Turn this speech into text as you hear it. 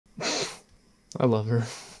I love her.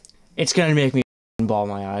 It's gonna make me bawl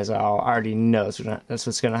my eyes out. I already know that's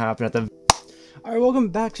what's gonna happen at the... Alright, welcome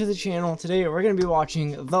back to the channel. Today we're gonna be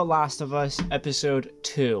watching The Last of Us Episode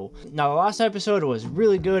 2. Now, the last episode was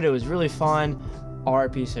really good. It was really fun.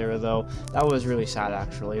 RIP Sarah, though. That was really sad,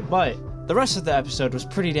 actually. But the rest of the episode was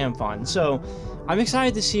pretty damn fun. So I'm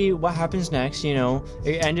excited to see what happens next. You know,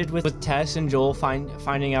 it ended with Tess and Joel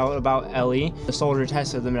finding out about Ellie. The soldier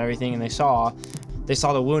tested them and everything, and they saw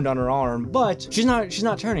the wound on her arm, but she's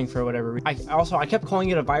not turning for whatever reason. I kept calling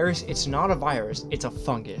it a virus. It's not a virus, it's a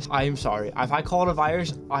fungus. I am sorry. If I call it a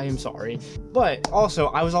virus, I am sorry. But also,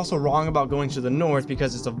 I was also wrong about going to the north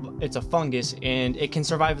because it's a fungus and it can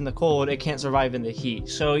survive in the cold, it can't survive in the heat.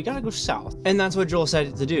 So you gotta go south. And that's what Joel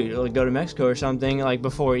said to do, like go to Mexico or something, like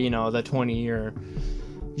before, you know, the 20-year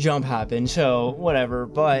jump happened. So whatever,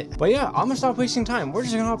 but yeah, I'm gonna stop wasting time. We're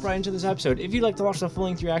just gonna hop right into this episode. If you'd like to watch the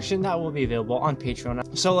full-length reaction, that will be available on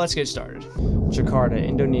Patreon. So let's get started. Jakarta,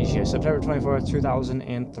 Indonesia, September 24th,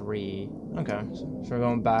 2003. Okay, so we're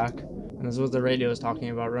going back, and this is what the radio is talking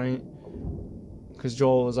about, right? Because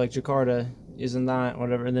Joel was like, Jakarta, isn't that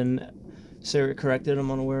whatever, and then Sarah corrected him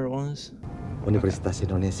on where it was. Universitas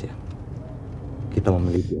Indonesia. Kita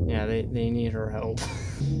memiliki. Yeah, they need her help.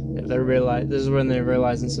 This is when they're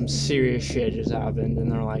realizing some serious shit just happened,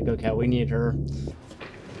 and they're like, okay, we need her.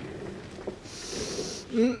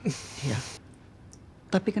 Ya.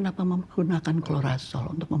 Tapi kenapa menggunakan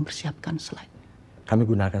klorazol untuk mempersiapkan slide? Kami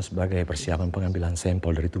gunakan sebagai persiapan pengambilan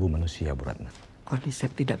sampel dari tubuh manusia, Bu Ratna.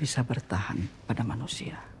 Cordyceps tidak bisa bertahan pada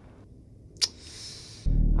manusia.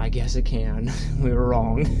 I guess it can. We were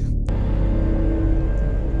wrong.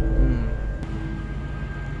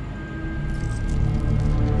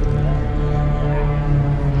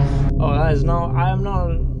 Oh, that is not, I'm not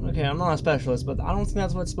a specialist, but I don't think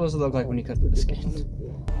that's what it's supposed to look like when you cut through the skin.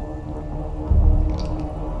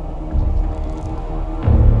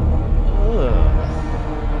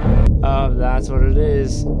 Ugh. Oh, that's what it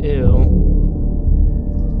is. Ew.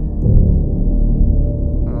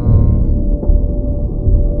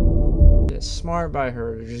 It's smart by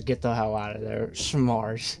her to just get the hell out of there.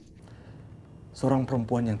 Smart. Seorang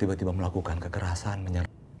perempuan yang tiba-tiba melakukan kekerasan,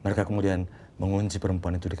 mereka kemudian mengunci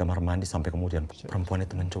perempuan itu di kamar mandi sampai kemudian perempuan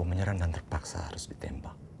itu mencoba menyerang dan terpaksa harus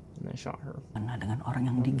ditembak. Karena dengan orang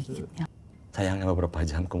yang digigitnya. Sayangnya beberapa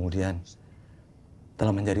jam kemudian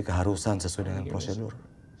telah menjadi keharusan sesuai dengan prosedur.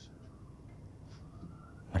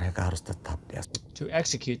 Mereka harus tetap to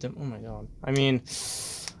execute them. Oh my god. I mean,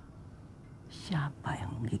 siapa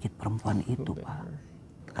yang menggigit perempuan itu, Pak?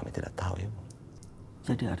 Kami tidak tahu, Ibu.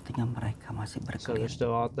 Jadi artinya mereka masih berkeliling. So they're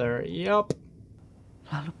still out there. Yup.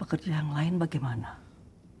 Lalu pekerja yang lain bagaimana?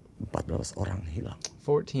 14 orang hilang.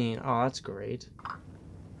 14. Oh, that's great.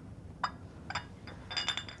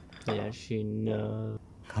 Yeah, she knows.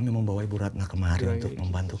 Kami membawa Ibu Ratna kemari untuk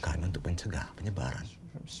membantu kami untuk mencegah penyebaran.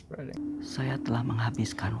 Saya telah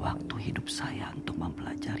menghabiskan waktu hidup saya untuk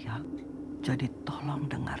mempelajari hal. Jadi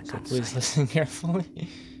tolong dengarkan so please saya. Listen carefully.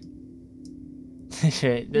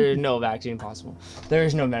 There is no vaccine possible. There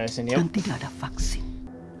is no medicine. Yep. Dan tidak ada vaksin.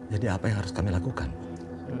 Jadi apa yang harus kami lakukan?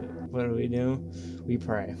 What do? We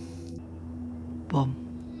pray. Bom.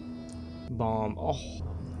 Oh.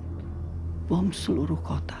 Bom seluruh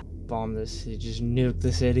kota. Bomb this city. Just nuke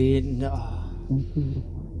the city. No.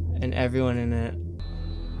 And everyone in it.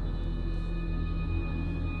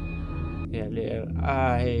 Yeah, dude.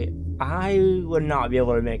 I would not be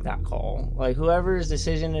able to make that call. Like, whoever's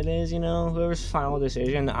decision it is, you know, whoever's final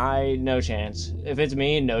decision, no chance. If it's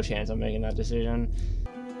me, no chance I'm making that decision.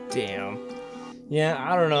 Damn. Yeah,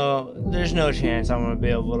 I don't know. There's no chance I'm gonna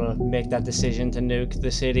be able to make that decision to nuke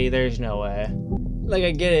the city. There's no way. Like,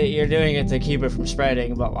 I get it, you're doing it to keep it from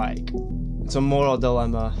spreading, but like, it's a moral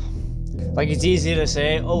dilemma. Like, it's easy to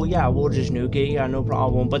say, oh yeah, we'll just nuke it, yeah, no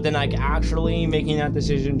problem. But then like actually making that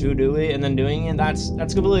decision to do it and then doing it, that's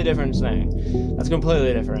a completely different thing. That's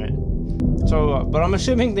completely different. So, but I'm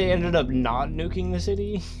assuming they ended up not nuking the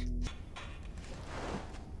city.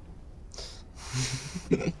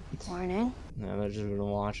 Morning. No, they're just been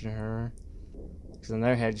watching her. Because in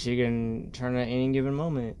their head, she can turn at any given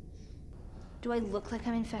moment. Do I look like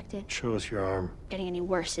I'm infected? Show us your arm. Getting any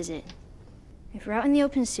worse, is it? If we're out in the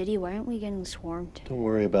open city, why aren't we getting swarmed? Don't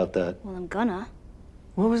worry about that. Well, I'm gonna.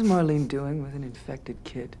 What was Marlene doing with an infected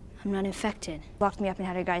kid? I'm not infected. Locked me up and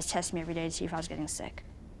had her guys test me every day to see if I was getting sick.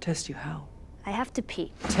 Test you how? I have to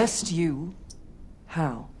pee. Test you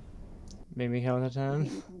how? Made me count to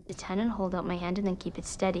 10. To 10 and hold out my hand and then keep it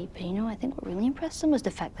steady. But you know, I think what really impressed them was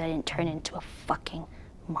the fact that I didn't turn into a fucking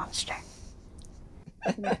monster.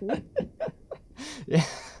 Yeah.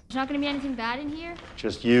 There's not gonna be anything bad in here?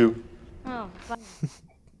 Just you. Oh, fuck.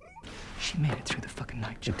 She made it through the fucking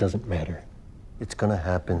night. It doesn't matter. It's gonna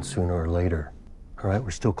happen sooner or later. All right,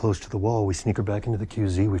 we're still close to the wall. We sneak her back into the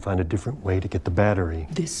QZ. We find a different way to get the battery.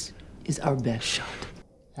 This is our best shot.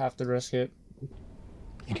 Have to risk it.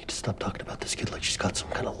 You need to stop talking about this kid like she's got some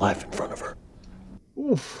kind of life in front of her.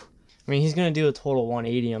 Oof. I mean, he's gonna do a total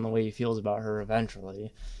 180 on the way he feels about her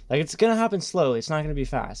eventually. Like, it's gonna happen slowly. It's not gonna be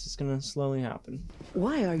fast. It's gonna slowly happen.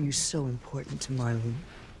 Why are you so important to Marlene?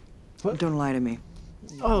 What? Don't lie to me.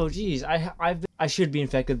 Oh, geez. I should be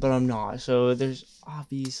infected, but I'm not. So there's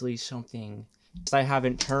obviously something. I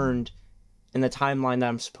haven't turned in the timeline that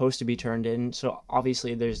I'm supposed to be turned in. So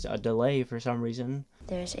obviously there's a delay for some reason.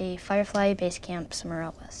 There's a Firefly base camp somewhere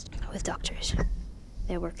out west with doctors.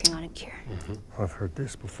 They're working on a cure. I've heard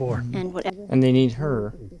this before. And whatever And they need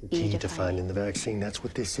her. Key to finding the vaccine, that's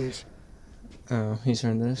what this is. Oh, he's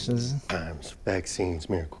heard this. Times, vaccines,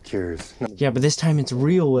 miracle cures. No, Yeah, but this time it's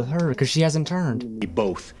real with her because she hasn't turned.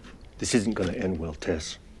 both. This isn't gonna end well,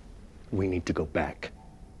 Tess. We need to go back.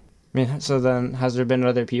 I mean, so then has there been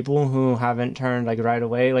other people who haven't turned like right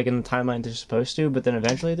away, like in the timeline they're supposed to, but then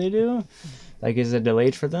eventually they do? Like, is it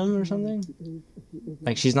delayed for them or something?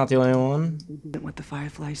 Like, she's not the only one? What the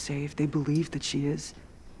Fireflies say, if they believe that she is,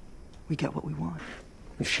 we get what we want.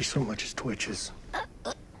 If she so much as twitches.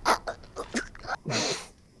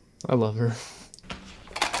 I love her.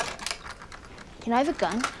 Can I have a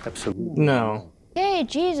gun? Absolutely. No. Hey,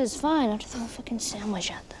 Jesus, fine. I'll just throw a fucking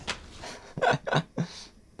sandwich at them.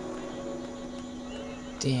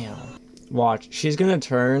 Damn. Watch. She's gonna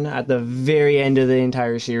turn at the very end of the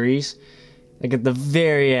entire series. Like, at the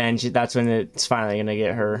very end, that's when it's finally gonna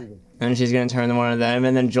get her. And she's gonna turn to one of them,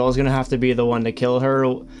 and then Joel's gonna have to be the one to kill her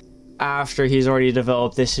after he's already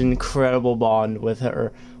developed this incredible bond with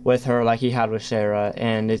her like he had with Sarah.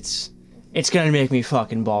 And it's gonna make me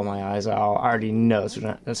fucking bawl my eyes out. I already know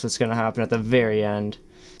that's what's gonna happen at the very end.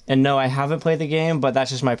 And no, I haven't played the game, but that's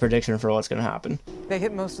just my prediction for what's gonna happen. They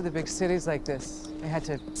hit most of the big cities like this. They had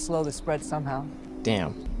to slow the spread somehow.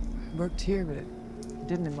 Damn. It worked here, but it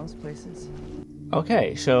didn't in most places.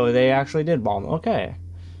 Okay, so they actually did bomb. Okay.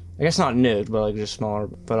 I guess not nuke, but like just smaller,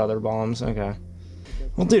 but other bombs. Okay.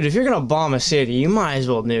 Well, dude, if you're gonna bomb a city, you might as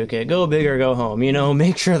well nuke it. Go big or go home, you know?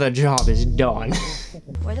 Make sure the job is done.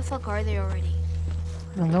 Where the fuck are they already?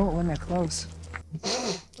 You'll know it when they're close.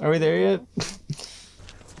 Are we there yet?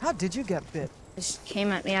 How did you get bit? Just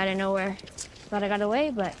came at me out of nowhere. Thought I got away,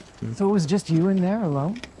 but So it was just you in there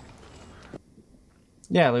alone?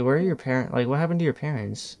 Yeah, like, where are your parents? Like, what happened to your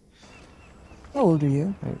parents? How old are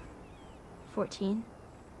you? 14.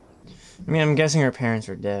 I mean, I'm guessing her parents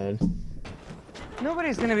are dead.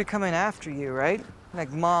 Nobody's gonna be coming after you, right?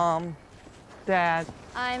 Like mom, dad.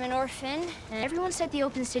 I'm an orphan, and everyone said the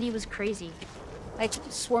open city was crazy. Like,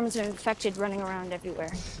 swarms of infected running around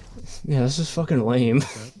everywhere. Yeah, this is fucking lame.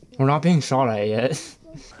 We're not being shot at yet.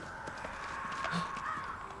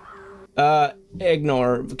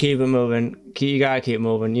 Ignore. Keep it moving. You gotta keep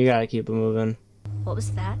moving. You gotta keep it moving. What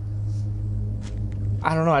was that?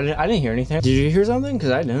 I don't know. I didn't hear anything. Did you hear something?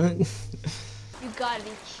 Because I didn't. You gotta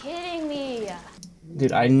be kidding me.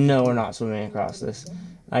 Dude, I know we're not swimming across this.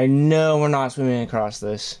 I know we're not swimming across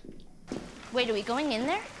this. Wait, are we going in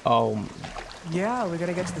there? Oh. Yeah, we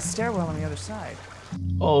gotta get to the stairwell on the other side.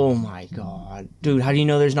 Oh my god. Dude, how do you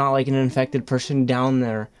know there's not like an infected person down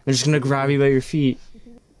there? They're just gonna grab you by your feet.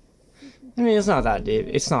 I mean, it's not that deep.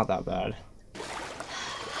 It's not that bad.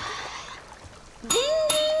 Ding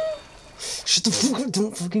ding! Shut the fuck up.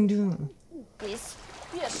 Don't fucking do that. Please.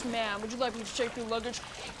 Yes, ma'am. Would you like me to check your luggage?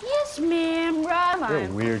 Yes, ma'am. Right, You're a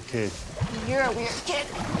ma'am. weird kid. You're a weird kid.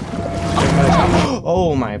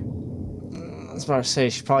 Oh my. I was about to say,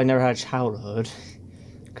 she probably never had a childhood.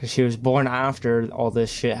 Because she was born after all this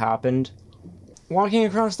shit happened. Walking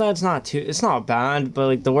across that, it's not bad, but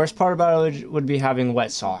like the worst part about it would be having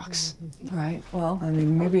wet socks. Right, well, I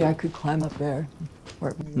mean, maybe I could climb up there.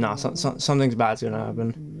 Or... No, something's bad's gonna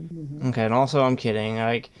happen. Okay, and also I'm kidding,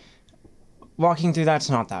 like, walking through that's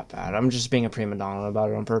not that bad. I'm just being a prima donna about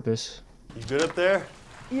it on purpose. You good up there?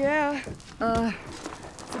 Yeah, it's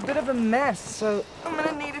a bit of a mess, so I'm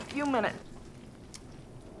gonna need a few minutes.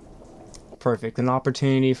 Perfect, an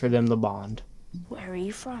opportunity for them to bond. Where are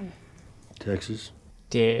you from? Texas.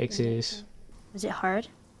 Texas. Was it hard?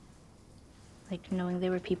 Like knowing they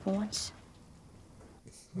were people once?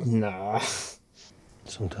 Nah.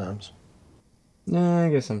 Sometimes. Nah, I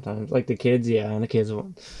guess sometimes. Like the kids, yeah, and the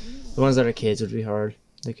ones that are kids would be hard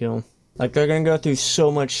to kill. Like they're gonna go through so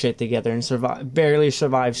much shit together and barely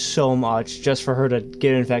survive so much just for her to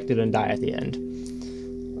get infected and die at the end.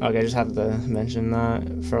 Okay, I just had to mention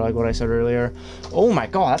that for like what I said earlier. Oh my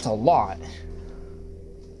god, that's a lot.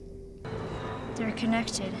 They're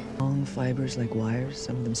connected. Long fibers like wires,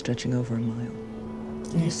 some of them stretching over a mile.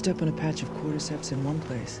 And you step on a patch of cordyceps in one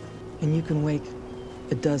place, and you can wake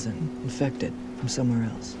a dozen infected from somewhere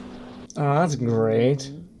else. Oh, that's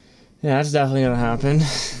great. Yeah, that's definitely gonna happen.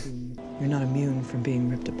 You're not immune from being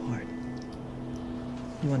ripped apart.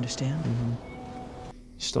 You understand?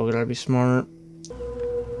 Still gotta be smart.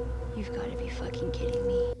 You've got to be fucking kidding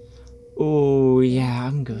me. Oh, yeah,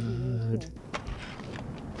 I'm good.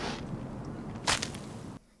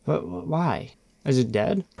 But why? Is it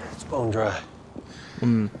dead? It's bone dry.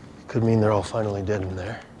 Hmm. Could mean they're all finally dead in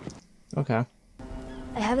there. Okay.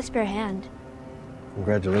 I have a spare hand.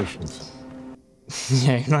 Congratulations.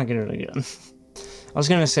 Yeah, you're not getting it again. I was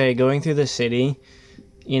gonna say, going through the city,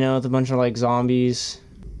 you know, with a bunch of like zombies,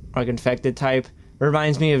 like infected type,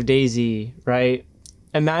 reminds me of DayZ, right?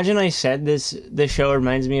 Imagine I said this show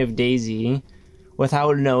reminds me of DayZ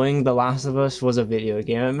without knowing The Last of Us was a video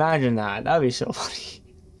game. Imagine that. That'd be so funny.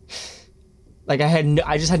 Like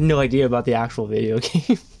I just had no idea about the actual video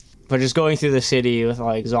game. But just going through the city with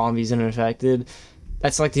like zombies and infected,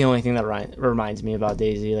 that's like the only thing that reminds me about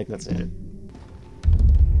DayZ. Like that's it.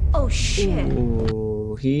 Oh shit.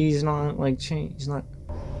 Ooh, he's not like changed. He's not.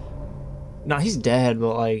 No, he's dead,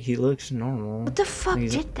 but like he looks normal. What the fuck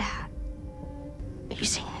Like, did that? Are you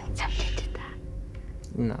saying something did that?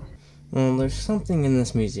 No. Well, there's something in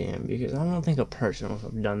this museum because I don't think a person would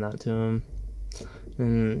have done that to him.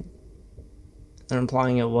 And they're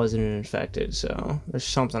implying it wasn't infected, so there's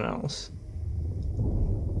something else.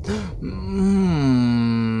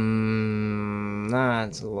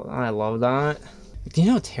 I love that. Do you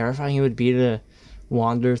know how terrifying it would be to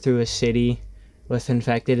wander through a city with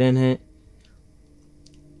infected in it?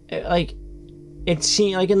 Like, it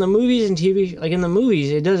seems like in the movies and TV, like in the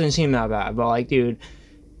movies, it doesn't seem that bad, but like, dude,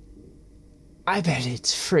 I bet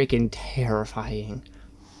it's freaking terrifying.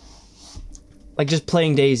 Like, just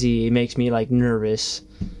playing DayZ makes me like nervous,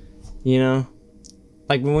 you know?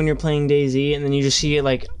 Like when you're playing DayZ and then you just see it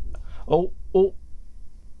like, oh,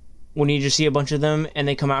 when you just see a bunch of them and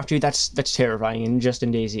they come after you, that's terrifying. And just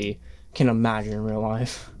in DayZ, can imagine in real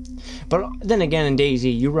life. But then again, in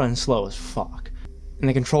DayZ, you run slow as fuck, and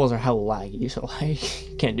the controls are hella laggy, so like,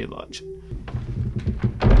 you can't do much.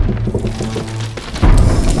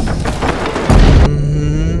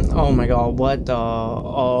 Oh my god, what the?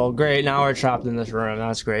 Oh great, now we're trapped in this room.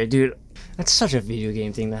 That's great, dude. That's such a video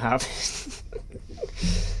game thing to happen.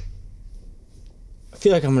 I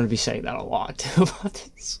feel like I'm gonna be saying that a lot too about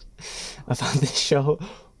this show.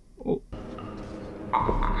 Oh.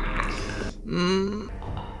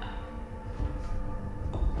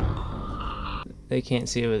 They can't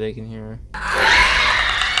see it, but they can hear.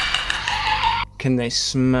 Can they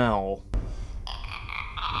smell?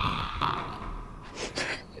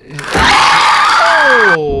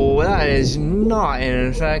 Oh, that is not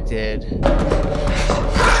infected.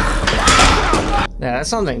 Yeah, that's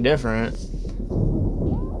something different.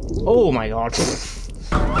 Oh my god.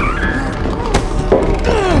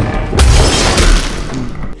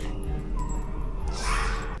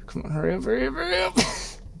 Come on, hurry up, hurry up, hurry up.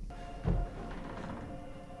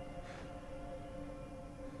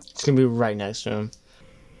 It's gonna be right next to him.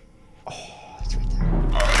 Oh, it's right there.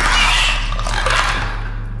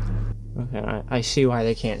 Okay, I see why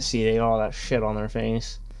they can't see. They got all that shit on their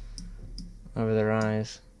face. Over their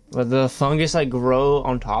eyes. But the fungus like grow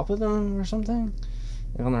on top of them or something?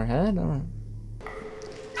 Like on their head? I don't know.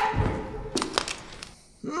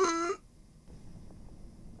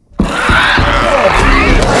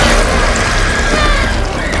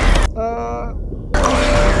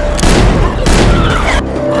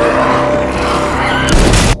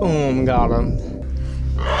 Boom, got him.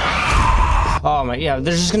 Oh my, yeah,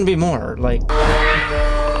 there's just gonna be more, like.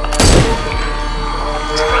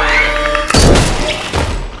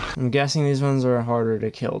 I'm guessing these ones are harder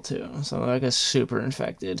to kill too, so like a super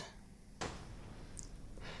infected.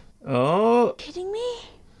 Oh. Kidding me?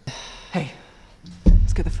 Hey,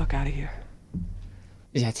 let's get the fuck out of here.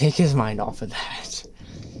 Yeah, take his mind off of that.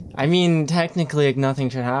 I mean, technically, like,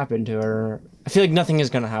 nothing should happen to her. I feel like nothing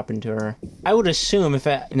is gonna happen to her. I would assume if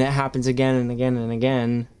it happens again and again and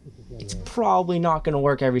again, it's probably not gonna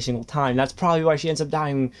work every single time. That's probably why she ends up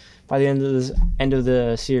dying by the end of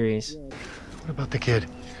the series. What about the kid?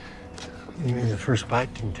 You mean the first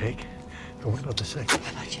bite didn't take? Or what about the second?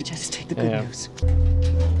 How about you just take the good news?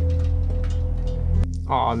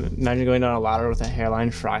 Oh, imagine going down a ladder with a hairline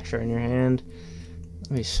fracture in your hand.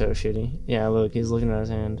 That'd be so shitty. Yeah, look, he's looking at his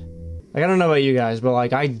hand. Like, I don't know about you guys, but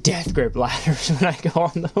like, I death grip ladders when I go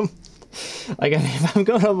on them. Like, if I'm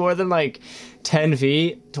going up more than like 10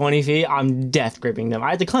 feet, 20 feet, I'm death gripping them. I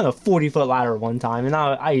had to climb a 40-foot ladder one time, and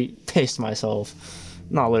I pissed myself.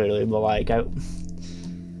 Not literally, but like, I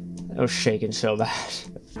was shaking so bad.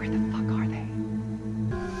 Where the fuck are they?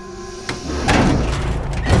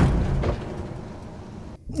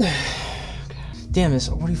 Damn, this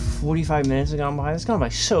already 45 minutes have gone by. It's gone by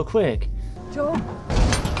so quick. Joel,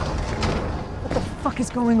 what the fuck is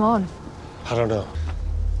going on? I don't know.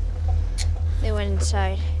 They went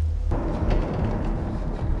inside.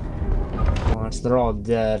 Watch, they're all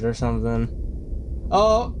dead or something.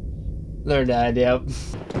 Oh, they're dead, yep.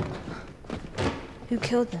 Who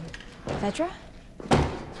killed them? Vedra?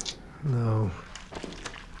 No.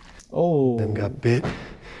 Oh. Them got bit.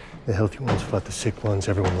 The healthy ones fought the sick ones.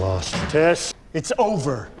 Everyone lost. Tess, it's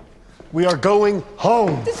over. We are going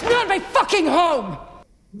home. This is not my fucking home!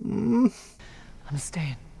 I'm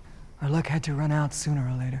staying. Our luck had to run out sooner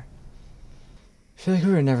or later. I feel like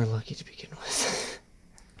we were never lucky to begin with.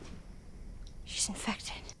 She's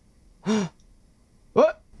infected.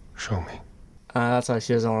 What? Show me. That's why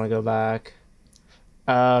she doesn't want to go back.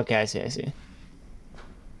 Okay, I see.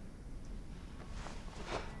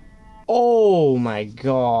 Oh my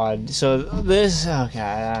god. So this,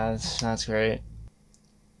 okay, that's great.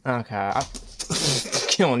 Okay, I'm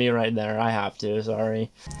killing you right there. I have to,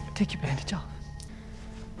 sorry. Take your bandage off.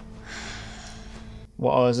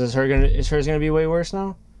 What, oh, is hers gonna be way worse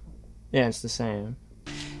now? Yeah, it's the same.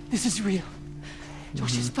 This is real.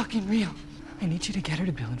 Josh is fucking real. I need you to get her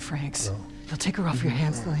to Bill and Frank's. No. They'll take her off your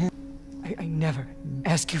hands. I never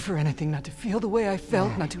ask you for anything, not to feel the way I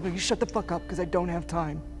felt, not to you shut the fuck up because I don't have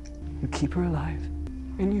time. You keep her alive,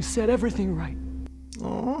 and you said everything right.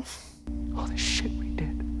 Aww. All the shit we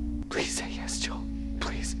did. Please say yes, Joel.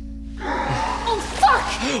 Please. Oh,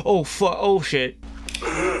 fuck! Oh, fuck. Oh, shit.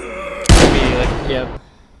 Yep.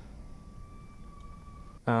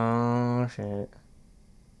 Oh, shit.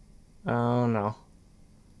 Oh, no.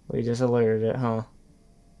 We just alerted it, huh?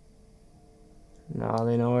 Now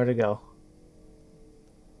they know where to go.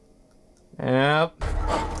 Yep.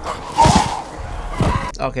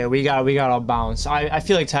 Okay, we gotta bounce. I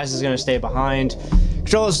feel like Tess is gonna stay behind.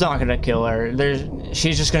 Joel's not gonna kill her.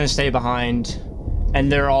 She's just gonna stay behind,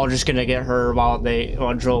 and they're all just gonna get her while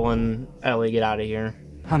Joel and Ellie get out of here.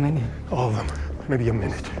 How many? All of them. Maybe a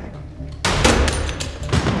minute.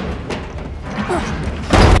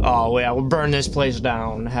 Oh yeah, we'll burn this place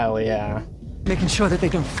down. Hell yeah. Making sure that they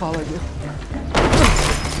don't follow you.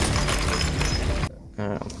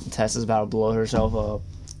 Tess is about to blow herself up.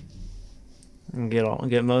 And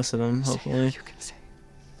get most of them, hopefully. You can say.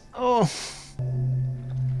 Oh.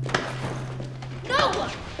 No!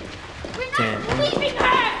 We're not Damn. leaving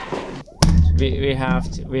her!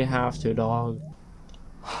 We have to, dog.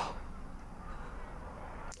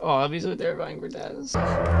 Oh, that'd be so terrifying for Tess.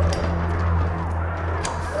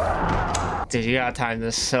 Dude, you gotta time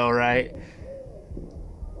this so right.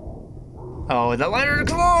 Oh, the lighter,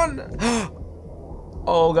 come on!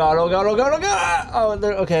 Oh god, oh god, oh god, oh god! Oh,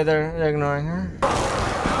 they're ignoring her.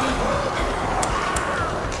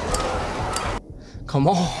 Come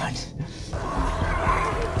on!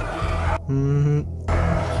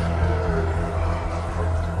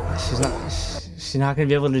 She's not gonna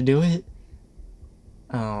be able to do it?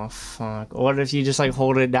 Oh fuck. What if you just like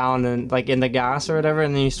hold it down and like in the gas or whatever,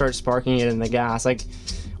 and then you start sparking it in the gas, like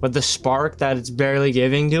with the spark that it's barely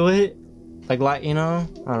giving to it? Like, you know?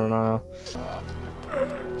 I don't know.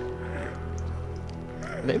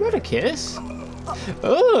 Are they about to kiss?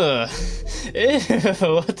 Ugh! Ew,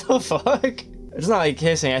 what the fuck? It's not like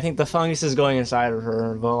kissing. I think the fungus is going inside of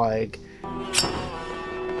her, but like...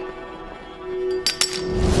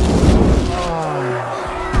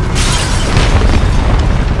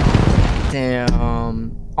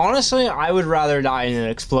 Damn. Honestly, I would rather die in an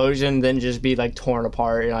explosion than just be like torn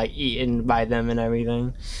apart and like eaten by them and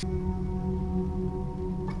everything.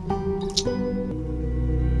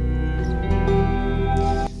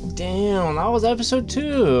 Damn, that was episode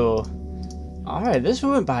 2. Alright, this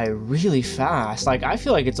went by really fast. Like, I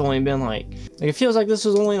feel like it's only been like it feels like this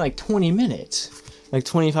was only like 20 minutes. Like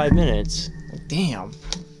 25 minutes. Like, damn.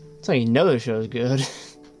 That's how you know the show's good.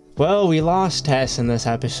 Well, we lost Tess in this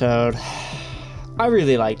episode. I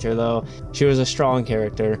really liked her though. She was a strong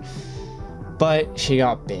character. But she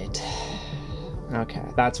got bit. Okay,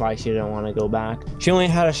 that's why she didn't want to go back. She only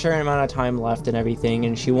had a certain amount of time left and everything,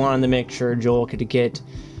 and she wanted to make sure Joel could get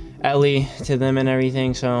Ellie to them and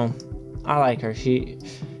everything, so I like her. She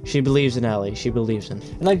She believes in Ellie. She believes in.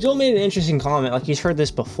 And like Joel made an interesting comment. Like he's heard this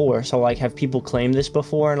before. So like, have people claimed this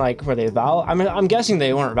before? And like, were they valid? I mean, I'm guessing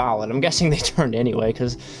they weren't valid. I'm guessing they turned anyway,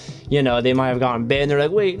 because, you know, they might have gotten bit and they're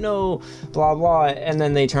like, wait, no, blah blah, and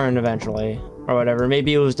then they turned eventually or whatever.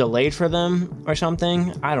 Maybe it was delayed for them or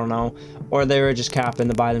something. I don't know. Or they were just capping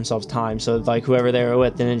to buy themselves time. So like whoever they were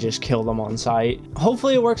with didn't just kill them on sight.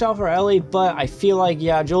 Hopefully it works out for Ellie, but I feel like,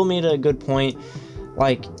 yeah, Joel made a good point.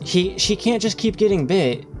 Like she can't just keep getting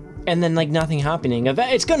bit and then like nothing happening.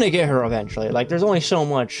 It's gonna get her eventually. Like there's only so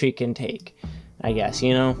much she can take, I guess,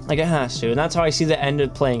 you know, like it has to. And that's how I see the end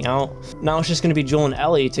of playing out. Now it's just gonna be Joel and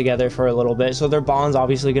Ellie together for a little bit, so their bond's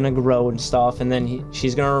obviously gonna grow and stuff, and then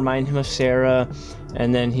she's gonna remind him of Sarah,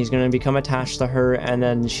 and then he's gonna become attached to her, and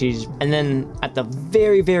then at the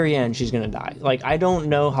very end she's gonna die. Like I don't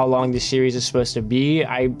know how long this series is supposed to be.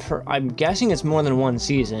 I'm guessing it's more than one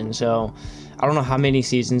season, so I don't know how many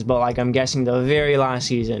seasons, but like I'm guessing the very last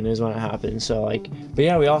season is when it happens. So like, but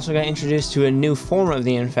yeah, we also got introduced to a new form of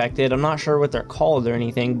the infected. I'm not sure what they're called or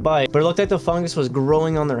anything, but it looked like the fungus was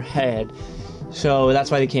growing on their head, so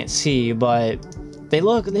that's why they can't see. But they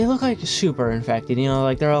look like super infected, you know,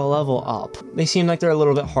 like they're a level up. They seem like they're a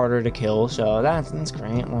little bit harder to kill, so that's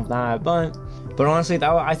great. I love that. But honestly,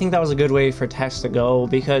 I think that was a good way for Tess to go,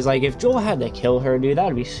 because like if Joel had to kill her, dude, that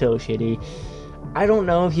would be so shitty. I don't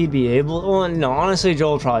know if he'd be able. Well, no, honestly,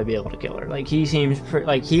 Joel would probably be able to kill her. Like he seems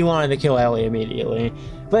like he wanted to kill Ellie immediately,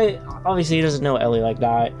 but obviously he doesn't know Ellie like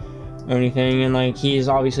that or anything, and like he's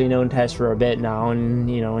obviously known Tess for a bit now,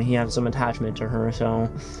 and you know he has some attachment to her.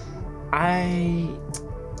 So I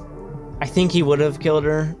think he would have killed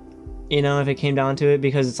her, you know, if it came down to it,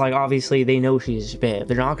 because it's like obviously they know she's bit.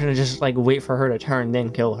 They're not gonna just like wait for her to turn then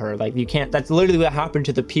kill her. Like you can't. That's literally what happened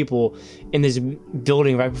to the people in this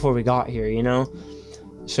building right before we got here, you know.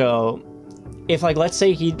 So if like let's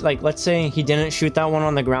say he didn't shoot that one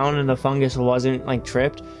on the ground and the fungus wasn't like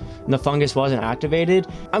tripped and the fungus wasn't activated,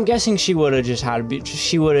 I'm guessing she would have just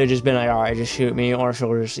been like, all right, just shoot me, or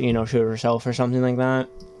she'll just, you know, shoot herself or something like that.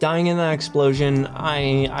 Dying in that explosion,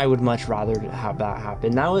 I would much rather have that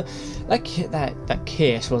happen. That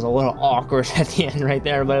kiss was a little awkward at the end right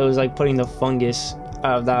there, but it was like putting the fungus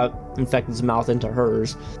out of that infected's mouth into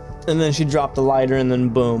hers, and then she dropped the lighter, and then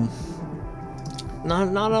boom.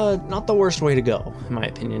 Not the worst way to go, in my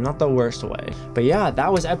opinion. Not the worst way. But yeah,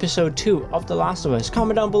 that was episode 2 of The Last of Us.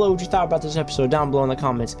 Comment down below what you thought about this episode down below in the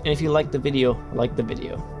comments, and if you liked the video, like the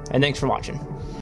video. And thanks for watching.